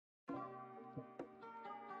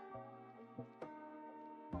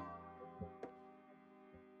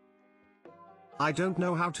I don't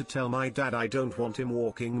know how to tell my dad I don't want him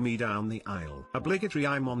walking me down the aisle. Obligatory,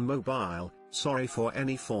 I'm on mobile, sorry for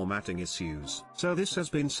any formatting issues. So this has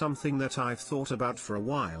been something that I've thought about for a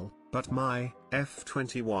while, but my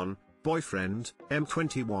F21 boyfriend,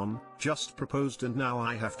 M21, just proposed and now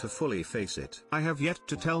I have to fully face it. I have yet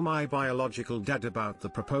to tell my biological dad about the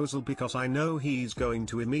proposal because I know he's going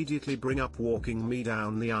to immediately bring up walking me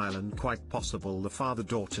down the aisle and quite possible the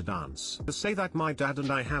father-daughter dance. To say that my dad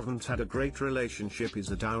and I haven't had a great relationship is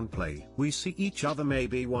a downplay. We see each other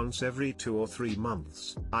maybe once every 2 or 3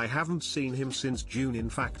 months. I haven't seen him since June. In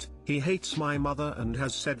fact, he hates my mother and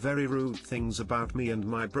has said very rude things about me and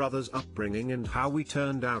my brother's upbringing and how we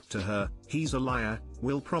turned out to her. He's a liar,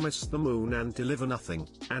 will promise the moon and deliver nothing,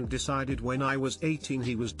 and decided when I was 18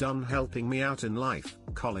 he was done helping me out in life,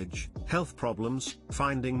 college, health problems,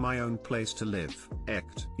 finding my own place to live,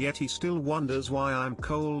 ect. Yet he still wonders why I'm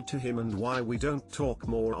cold to him and why we don't talk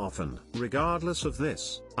more often. Regardless of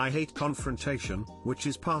this, I hate confrontation, which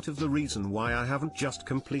is part of the reason why I haven't just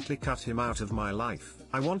completely cut him out of my life.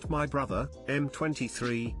 I want my brother,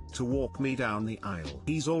 M23, to walk me down the aisle.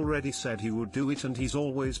 He's already said he would do it and he's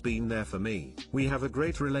always been there for me. We have a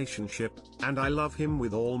great relationship, and I love him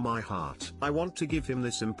with all my heart. I want to give him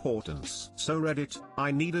this importance. So Reddit,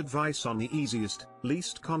 I need advice on the easiest,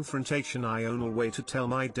 least confrontational way to tell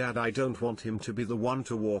my dad I don't want him to be the one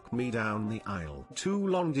to walk me down the aisle. Too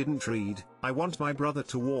long didn't read. I want my brother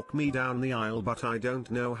to walk me down the aisle but I don't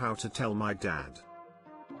know how to tell my dad.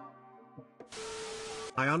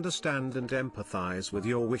 I understand and empathize with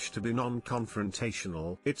your wish to be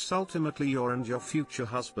non-confrontational. It's ultimately your and your future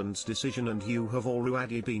husband's decision and you have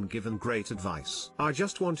already been given great advice. I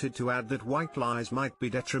just wanted to add that white lies might be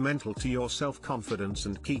detrimental to your self-confidence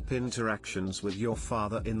and keep interactions with your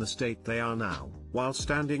father in the state they are now, while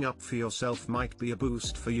standing up for yourself might be a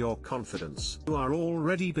boost for your confidence. You are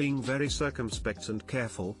already being very circumspect and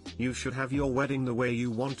careful. You should have your wedding the way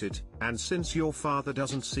you want it, and since your father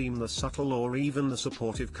doesn't seem the subtle or even the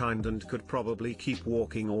supportive kind and could probably keep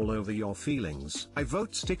walking all over your feelings, I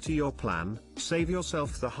vote stick to your plan, save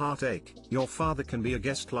yourself the heartache. Your father can be a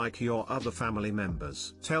guest like your other family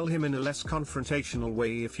members. Tell him in a less confrontational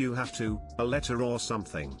way if you have to, a letter or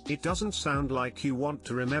something. It doesn't sound like you want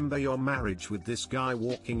to remember your marriage with this guy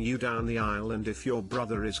walking you down the aisle, and if your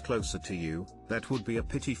brother is closer to you, that would be a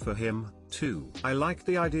pity for him, too. I like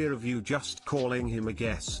the idea of you just calling him a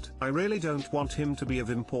guest. I really don't want him to be of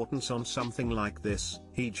importance on something like this.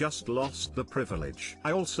 He just lost the privilege.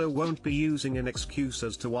 I also won't be using an excuse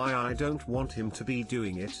as to why I don't want him to be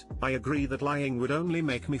doing it. I agree that lying would only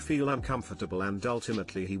make me feel uncomfortable and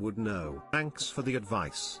ultimately he would know. Thanks for the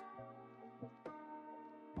advice.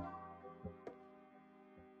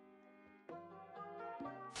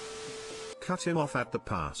 Cut him off at the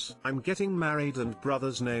pass. I'm getting married and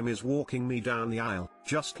brother's name is walking me down the aisle,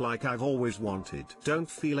 just like I've always wanted. Don't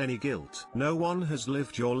feel any guilt. No one has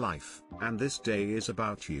lived your life, and this day is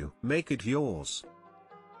about you. Make it yours.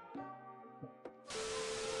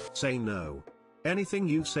 Say no. Anything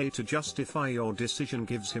you say to justify your decision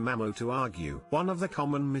gives him ammo to argue. One of the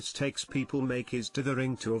common mistakes people make is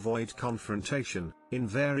dithering to avoid confrontation.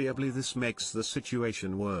 Invariably this makes the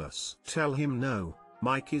situation worse. Tell him no.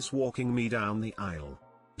 Mike is walking me down the aisle.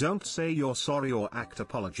 Don't say you're sorry or act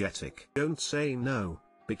apologetic. Don't say no,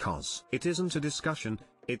 because it isn't a discussion,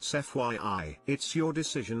 it's FYI. It's your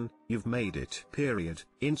decision, you've made it. Period.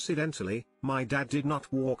 Incidentally, my dad did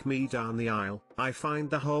not walk me down the aisle. I find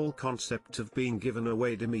the whole concept of being given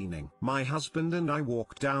away demeaning. My husband and I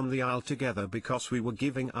walked down the aisle together because we were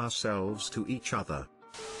giving ourselves to each other.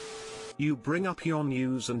 You bring up your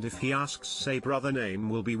news and if he asks, say brother name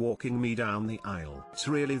will be walking me down the aisle. It's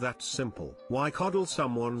really that simple. Why coddle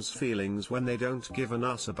someone's feelings when they don't give an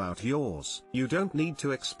ass about yours? You don't need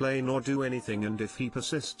to explain or do anything, and if he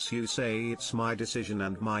persists you say it's my decision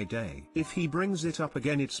and my day. If he brings it up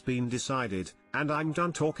again it's been decided, and I'm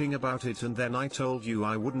done talking about it, and then I told you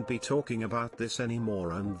I wouldn't be talking about this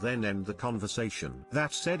anymore, and then end the conversation.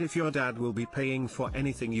 That said, if your dad will be paying for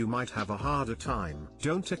anything you might have a harder time.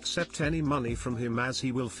 Don't accept any money from him as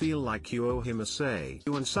he will feel like you owe him a say.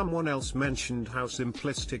 You and someone else mentioned how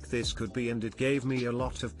simplistic this could be and it gave me a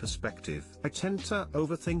lot of perspective. I tend to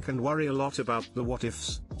overthink and worry a lot about the what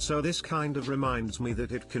ifs, so this kind of reminds me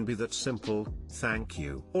that it can be that simple. Thank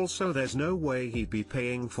you. Also, there's no way he'd be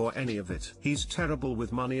paying for any of it. He's terrible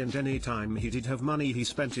with money, and any time he did have money he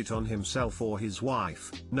spent it on himself or his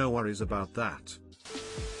wife. No worries about that.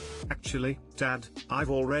 Actually, Dad,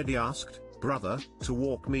 I've already asked brother to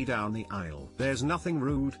walk me down the aisle. There's nothing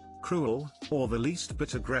rude, cruel, or the least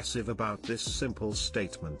bit aggressive about this simple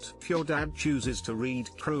statement. If your dad chooses to read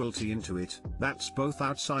cruelty into it, that's both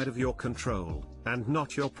outside of your control. and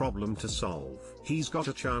not your problem to solve. He's got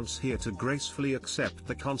a chance here to gracefully accept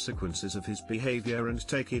the consequences of his behavior and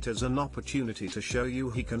take it as an opportunity to show you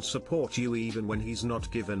he can support you even when he's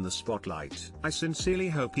not given the spotlight. I sincerely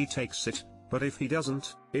hope he takes it. But if he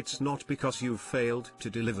doesn't, it's not because you've failed to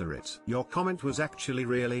deliver it. Your comment was actually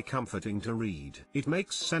really comforting to read. It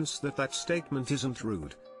makes sense that that statement isn't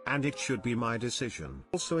rude, and it should be my decision.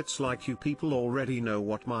 Also, it's like you people already know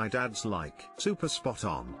what my dad's like. Super spot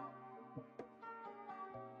on.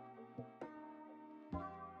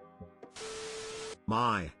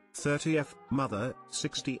 My 30th mother,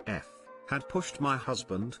 60F, had pushed my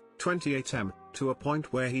husband, 28M, to a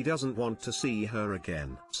point where he doesn't want to see her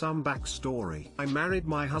again. Some backstory. I married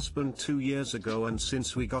my husband 2 years ago, and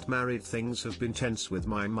since we got married things have been tense with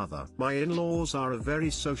my mother. My in-laws are a very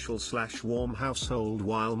social/warm household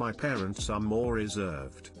while my parents are more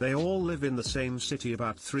reserved. They all live in the same city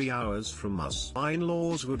about 3 hours from us. My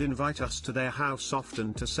in-laws would invite us to their house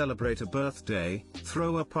often to celebrate a birthday,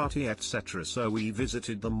 throw a party, etc. So we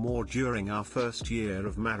visited them more during our first year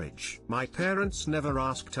of marriage. My parents never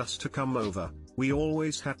asked us to come over. We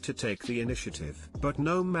always had to take the initiative. But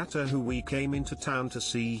no matter who we came into town to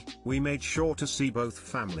see, we made sure to see both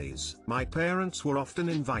families. My parents were often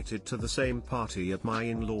invited to the same party at my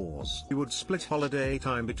in-laws. We would split holiday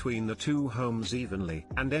time between the two homes evenly.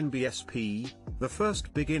 And NBSP, the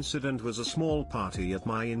first big incident was a small party at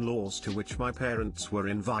my in-laws to which my parents were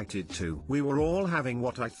invited to. We were all having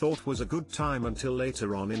what I thought was a good time until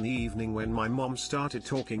later on in the evening when my mom started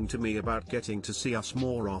talking to me about getting to see us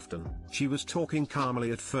more often. She was talking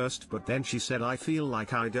calmly at first, but then she said, "I feel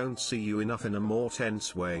like I don't see you enough," in a more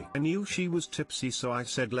tense way. I knew she was tipsy, so I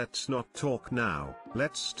said, "Let's not talk now,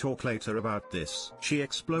 let's talk later about this." She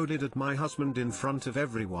exploded at my husband in front of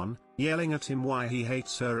everyone, yelling at him why he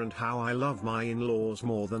hates her and how I love my in-laws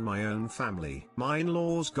more than my own family. My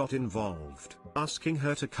in-laws got involved, asking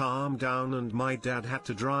her to calm down, and my dad had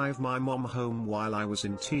to drive my mom home while I was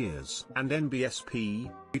in tears. And NBSP,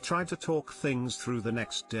 we tried to talk things through the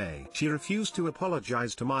next day. She refused to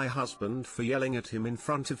apologize to my husband for yelling at him in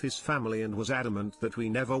front of his family and was adamant that we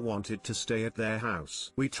never wanted to stay at their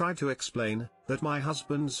house. We tried to explain that my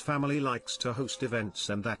husband's family likes to host events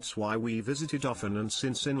and that's why we visited often, and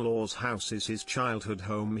since in-laws' house is his childhood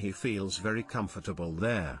home, he feels very comfortable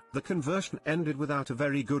there. The conversion ended without a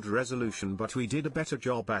very good resolution, but we did a better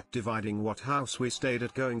job at dividing what house we stayed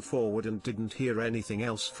at going forward and didn't hear anything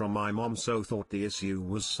else from my mom, so thought the issue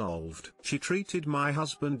was solved. She treated my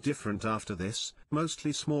husband different after this,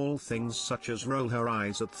 mostly small things such as roll her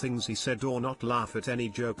eyes at things he said or not laugh at any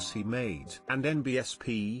jokes he made. And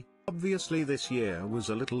NBSP, obviously this year was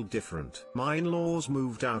a little different. My in-laws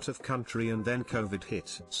moved out of country and then COVID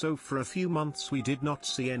hit. So for a few months we did not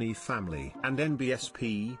see any family. And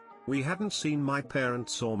NBSP, we hadn't seen my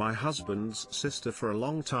parents or my husband's sister for a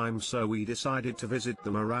long time, so we decided to visit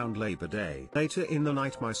them around Labor Day. Later in the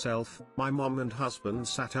night, myself, my mom and husband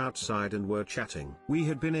sat outside and were chatting. We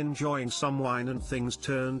had been enjoying some wine and things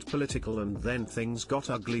turned political, and then things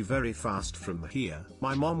got ugly very fast from here.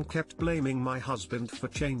 My mom kept blaming my husband for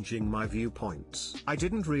changing my viewpoints. I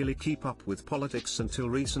didn't really keep up with politics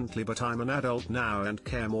until recently, but I'm an adult now and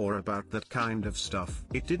care more about that kind of stuff.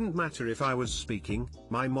 It didn't matter if I was speaking,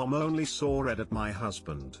 my mom only saw red at my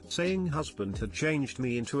husband, saying husband had changed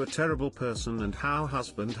me into a terrible person and how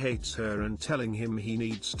husband hates her, and telling him he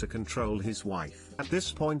needs to control his wife. At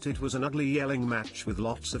this point it was an ugly yelling match with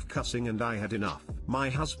lots of cussing, and I had enough. My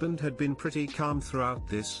husband had been pretty calm throughout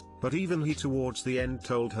this, but even he towards the end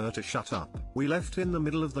told her to shut up. We left in the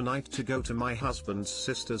middle of the night to go to my husband's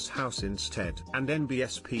sister's house instead. And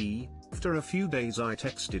NBSP, after a few days I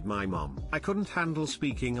texted my mom. I couldn't handle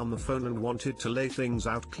speaking on the phone and wanted to lay things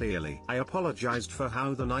out clearly. I apologized for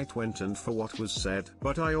how the night went and for what was said,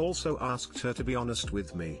 but I also asked her to be honest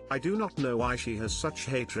with me. I do not know why she has such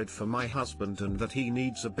hatred for my husband and that he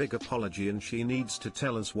needs a big apology, and she needs to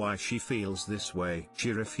tell us why she feels this way.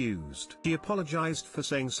 She refused. She apologized for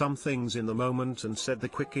saying some things in the moment and said the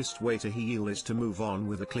quickest way to heal is to move on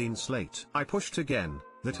with a clean slate. I pushed again,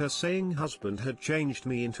 that her saying husband had changed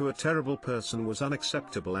me into a terrible person was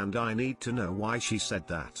unacceptable and I need to know why she said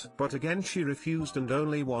that. But again she refused and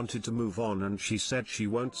only wanted to move on, and she said she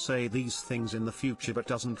won't say these things in the future but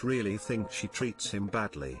doesn't really think she treats him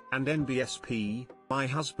badly. And NBSP, my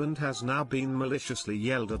husband has now been maliciously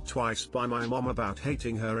yelled at twice by my mom about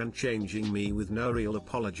hating her and changing me with no real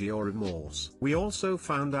apology or remorse. We also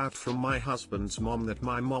found out from my husband's mom that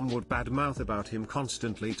my mom would badmouth about him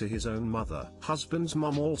constantly to his own mother. Husband's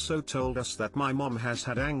mom also told us that my mom has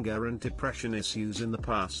had anger and depression issues in the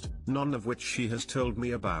past, none of which she has told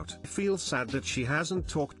me about. I feel sad that she hasn't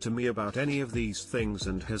talked to me about any of these things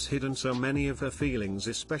and has hidden so many of her feelings,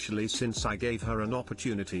 especially since I gave her an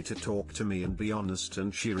opportunity to talk to me and be honest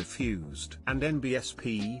and she refused. And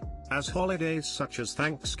NBSP, as holidays such as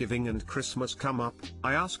Thanksgiving and Christmas come up,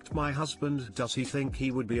 I asked my husband does he think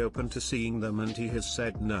he would be open to seeing them, and he has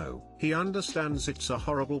said no. He understands it's a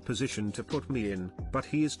horrible position to put me in, but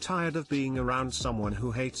he is tired of being around someone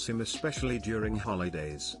who hates him, especially during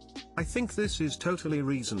holidays. I think this is totally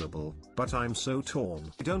reasonable, but I'm so torn.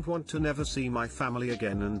 I don't want to never see my family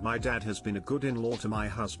again, and my dad has been a good in-law to my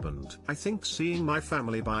husband. I think seeing my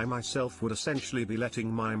family by myself would essentially be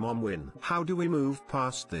letting my mom win. How do we move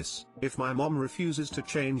past this? If my mom refuses to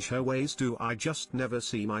change her ways, do I just never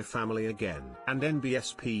see my family again? And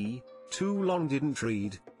NBSP, too long didn't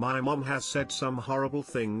read. My mom has said some horrible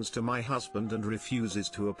things to my husband and refuses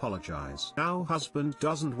to apologize. Now husband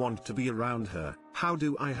doesn't want to be around her. How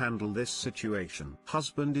do I handle this situation?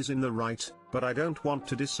 Husband is in the right, but I don't want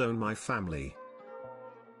to disown my family.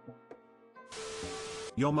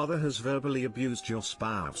 Your mother has verbally abused your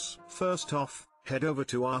spouse. First off, head over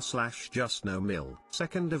to r/justnomil.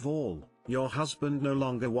 Second of all, your husband no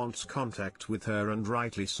longer wants contact with her, and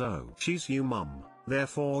rightly so. She's your mum,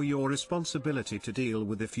 therefore your responsibility to deal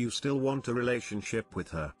with if you still want a relationship with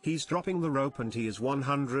her. He's dropping the rope and he is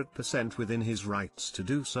 100% within his rights to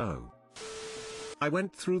do so. I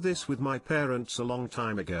went through this with my parents a long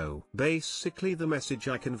time ago. Basically the message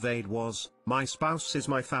I conveyed was, my spouse is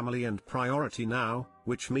my family and priority now,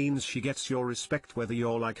 which means she gets your respect whether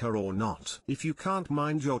you're like her or not. If you can't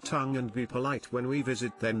mind your tongue and be polite when we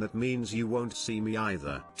visit, then that means you won't see me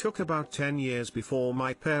either. Took about 10 years before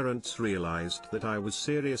my parents realized that I was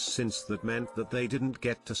serious, since that meant that they didn't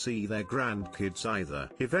get to see their grandkids either.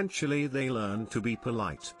 Eventually they learned to be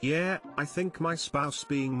polite. Yeah, I think my spouse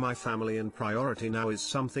being my family and priority now is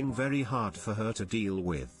something very hard for her to deal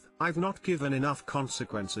with. I've not given enough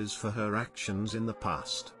consequences for her actions in the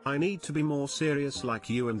past. I need to be more serious like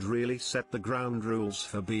you and really set the ground rules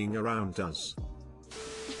for being around us.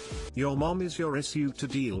 Your mom is your issue to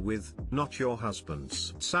deal with, not your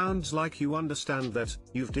husband's. Sounds like you understand that,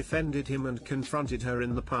 you've defended him and confronted her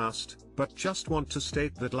in the past, but just want to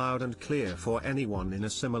state that loud and clear for anyone in a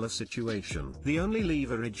similar situation. The only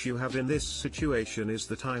leverage you have in this situation is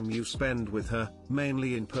the time you spend with her,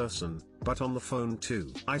 mainly in person, but on the phone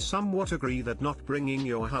too. I somewhat agree that not bringing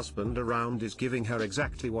your husband around is giving her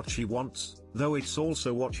exactly what she wants, though it's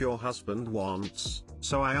also what your husband wants,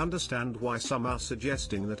 so I understand why some are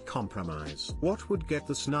suggesting that compromise. What would get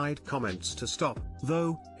the snide comments to stop,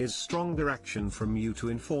 though, is stronger action from you to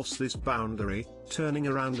enforce this boundary, turning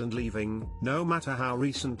around and leaving, no matter how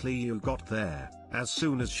recently you got there, as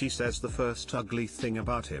soon as she says the first ugly thing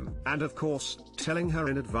about him. And of course, telling her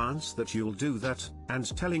in advance that you'll do that,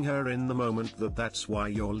 and telling her in the moment that that's why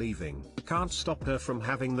you're leaving. You can't stop her from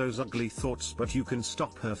having those ugly thoughts, but you can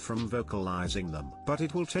stop her from vocalizing them. But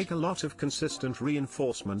it will take a lot of consistent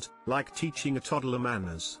reinforcement, like teaching a toddler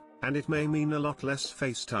manners, and it may mean a lot less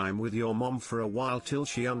FaceTime with your mom for a while till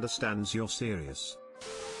she understands you're serious.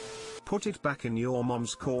 Put it back in your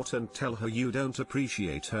mom's court and tell her you don't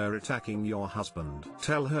appreciate her attacking your husband.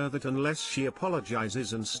 Tell her that unless she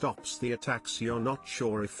apologizes and stops the attacks, you're not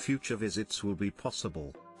sure if future visits will be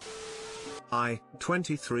possible. I,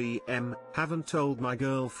 23M, haven't told my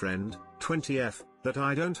girlfriend, 20F, that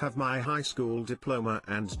I don't have my high school diploma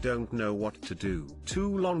and don't know what to do.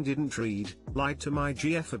 Too long didn't read, lied to my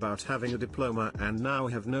GF about having a diploma and now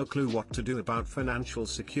have no clue what to do about financial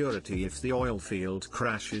security if the oil field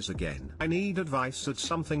crashes again. I need advice at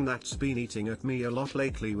something that's been eating at me a lot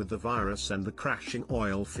lately with the virus and the crashing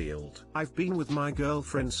oil field. I've been with my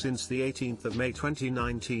girlfriend since the 18th of May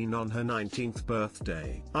 2019 on her 19th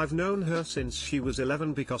birthday. I've known her since she was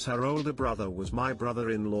 11 because her older brother was my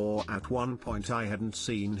brother-in-law. At one point I hadn't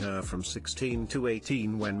seen her from 16 to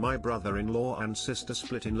 18 when my brother-in-law and sister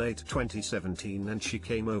split in late 2017 and she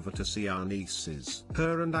came over to see our nieces.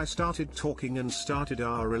 Her and I started talking and started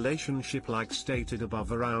our relationship like stated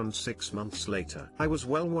above around 6 months later. I was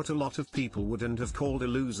well what a lot of people wouldn't have called a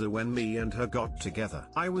loser when me and her got together.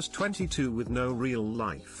 I was 22 with no real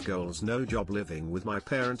life goals, no job, living with my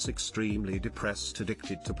parents, extremely depressed,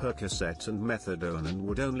 addicted to Percocet and methadone, and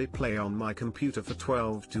would only play on my computer for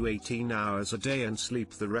 12 to 18 hours a day and sleep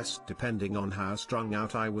the rest depending on how strung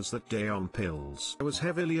out I was that day on pills. I was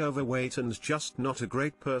heavily overweight and just not a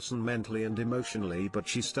great person mentally and emotionally, but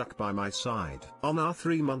she stuck by my side. On our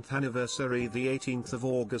 3-month anniversary, the 18th of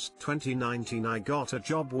August 2019, I got a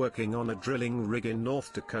job working on a drilling rig in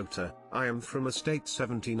North Dakota, I am from a state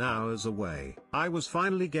 17 hours away. I was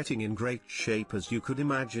finally getting in great shape, as you could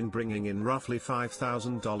imagine, bringing in roughly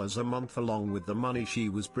 $5,000 a month along with the money she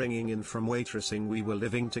was bringing in from waitressing. We were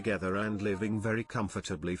living together and living very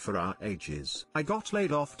comfortably for our ages. I got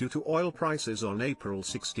laid off due to oil prices on April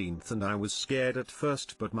 16th, and I was scared at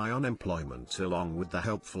first, but my unemployment along with the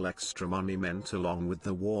helpful extra money meant, along with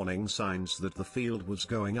the warning signs that the field was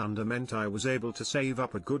going under, meant I was able to save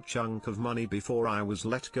up a good chunk of money before I was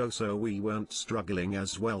let go, so we weren't struggling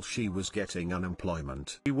as well. She was getting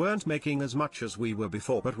unemployment. We weren't making as much as we were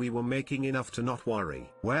before, but we were making enough to not worry.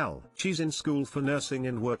 Well, she's in school for nursing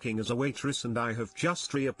and working as a waitress, and I have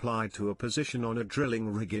just reapplied to a position on a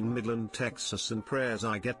drilling rig in Midland, Texas, and prayers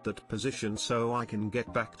I get that position so I can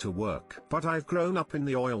get back to work. But I've grown up in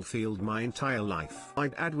the oil field my entire life. My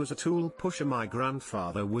dad was a tool pusher, my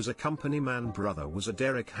grandfather was a company man, brother was a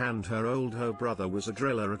derrick hand, her older brother was a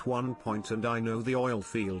driller at one point, and I know the oil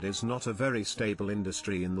field is not a very stable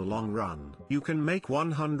industry in the long run. You can make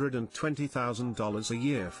 $120,000 a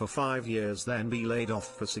year for 5 years, then be laid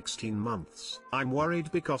off for 16 months. I'm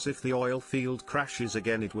worried because if the oil field crashes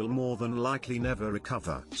again, it will more than likely never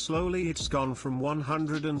recover. Slowly it's gone from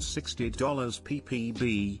 $160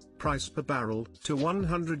 ppb, price per barrel, to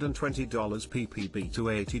 $120 ppb, to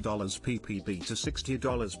 $80 ppb, to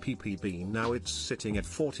 $60 ppb. Now it's sitting at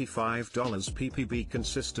 $45 ppb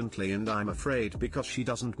consistently, and I'm afraid because she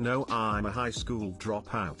doesn't know I'm a high school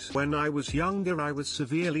dropout. When I was younger, I was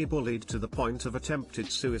severely bullied to the point of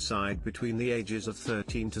attempted suicide between the ages of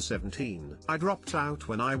 13 to 17. I dropped out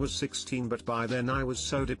when I was 16, but by then I was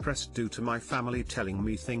so depressed due to my family telling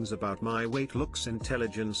me things about my weight, looks,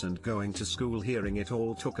 intelligence, and going to school. Hearing it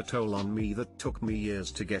all took a toll on me that took me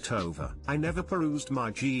years to get over. I never perused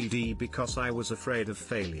my GED because I was afraid of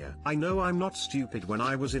failure. I know I'm not stupid. When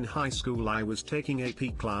I was in high school, I was taking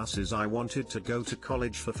AP classes. I wanted to go to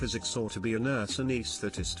college for physics or to be a nurse,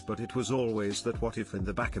 anesthetist, but it was always that what if in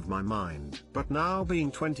the back of my mind. But now,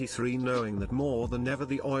 being 23, knowing that more than ever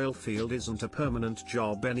the oil field isn't a permanent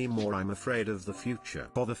job anymore, I'm afraid of the future.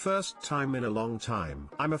 For the first time in a long time,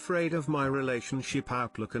 I'm afraid of my relationship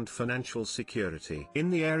outlook and financial security. In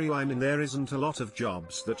the area I'm in, there isn't a lot of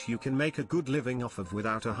jobs that you can make a good living off of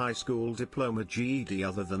without a high school diploma GED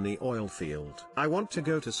other than the oil field. I want to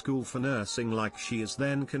go to school for nursing like she is,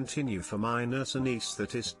 then continue for my nurse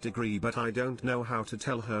anesthetist degree, but I don't know how to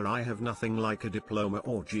tell her I have nothing like a diploma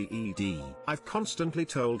or GED. I've constantly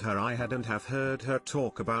told her I had and have heard her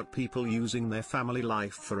talk about people using their family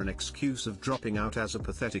life for an excuse of dropping out as a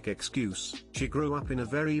pathetic excuse. She grew up in a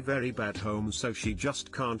very bad home, so she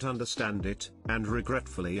just can't understand it, and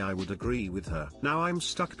regretfully I would agree with her. Now I'm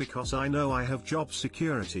stuck because I know I have job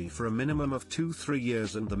security for a minimum of 2-3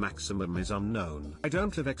 years and the maximum is unknown. I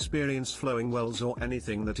don't have experience flowing wells or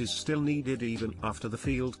anything that is still needed even after the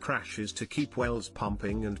field crashes to keep wells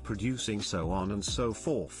pumping and producing, so on and so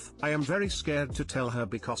forth. I am very scared to tell her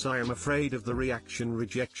because I am afraid of the reaction,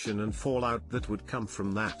 rejection, and fallout that would come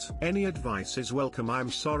from that. Any advice is welcome. I'm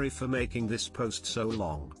sorry for making this post so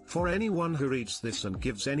long. For anyone who reads this and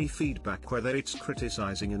gives any feedback, whether it's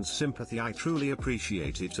criticizing and sympathy, I truly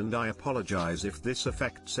appreciate it, and I apologize if this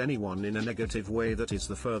affects anyone in a negative way. That is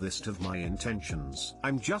the furthest of my intentions.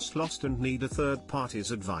 I'm just lost and need a third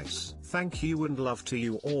party's advice. Thank you and love to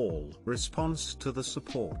you all. Response to the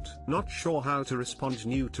support. Not sure how to respond,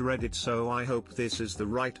 new to Reddit, so I hope this is the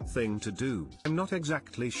right thing to do. I'm not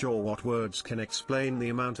exactly sure what words can explain the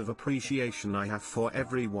amount of appreciation I have for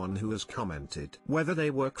everyone who has commented, whether they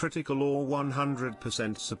were critical or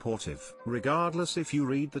 100% supportive. Regardless, if you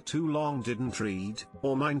read the too long didn't read,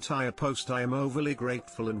 or my entire post, I am overly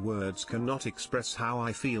grateful, and words cannot express how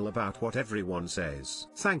I feel about what everyone says.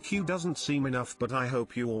 Thank you doesn't seem enough, but I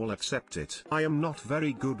hope you all accept it. I am not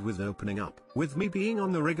very good with opening up. With me being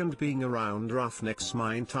on the rig and being around roughnecks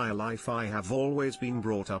my entire life, I have always been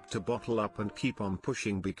brought up to bottle up and keep on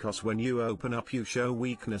pushing, because when you open up you show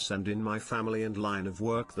weakness, and in my family and line of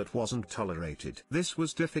work that wasn't tolerated. This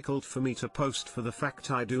was difficult for me to post for the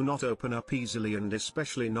fact I do not open up easily, and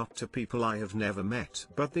especially not to people I have never met.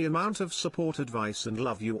 But the amount of support, advice, and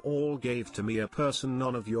love you all gave to me, a person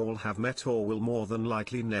none of you all have met or will more than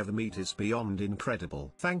likely never meet, is beyond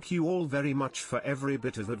incredible. Thank you all very much for every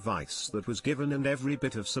bit of advice that was given and every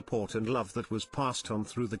bit of support and love that was passed on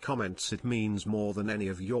through the comments. It means more than any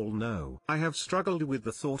of y'all know. I have struggled with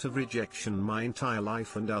the thought of rejection my entire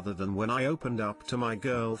life, and other than when I opened up to my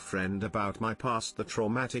girlfriend about my past, the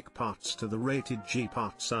traumatic parts to the rated G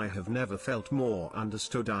parts, I have never felt more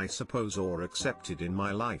understood, I suppose, or accepted in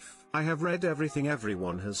my life. I have read everything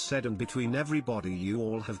everyone has said, and between everybody you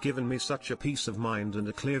all have given me such a peace of mind and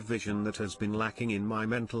a clear vision that has been lacking in my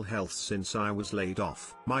mental health since I was laid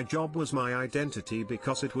off. My job was my identity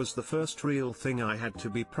because it was the first real thing I had to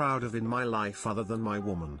be proud of in my life other than my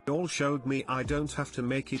woman. You all showed me I don't have to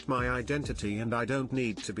make it my identity and I don't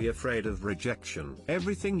need to be afraid of rejection.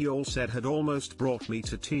 Everything you all said had almost brought me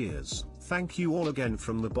to tears. Thank you all again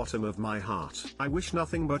from the bottom of my heart. I wish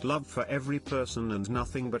nothing but love for every person and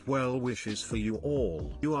nothing but well wishes for you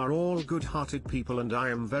all. You are all good-hearted people and I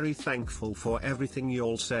am very thankful for everything you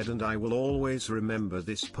all said, and I will always remember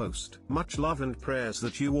this post. Much love and prayers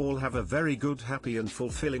that you all have a very good, happy and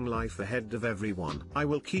fulfilling life ahead of everyone. I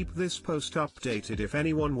will keep this post updated if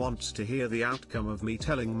anyone wants to hear the outcome of me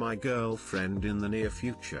telling my girlfriend in the near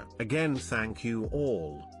future. Again, thank you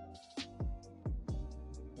all.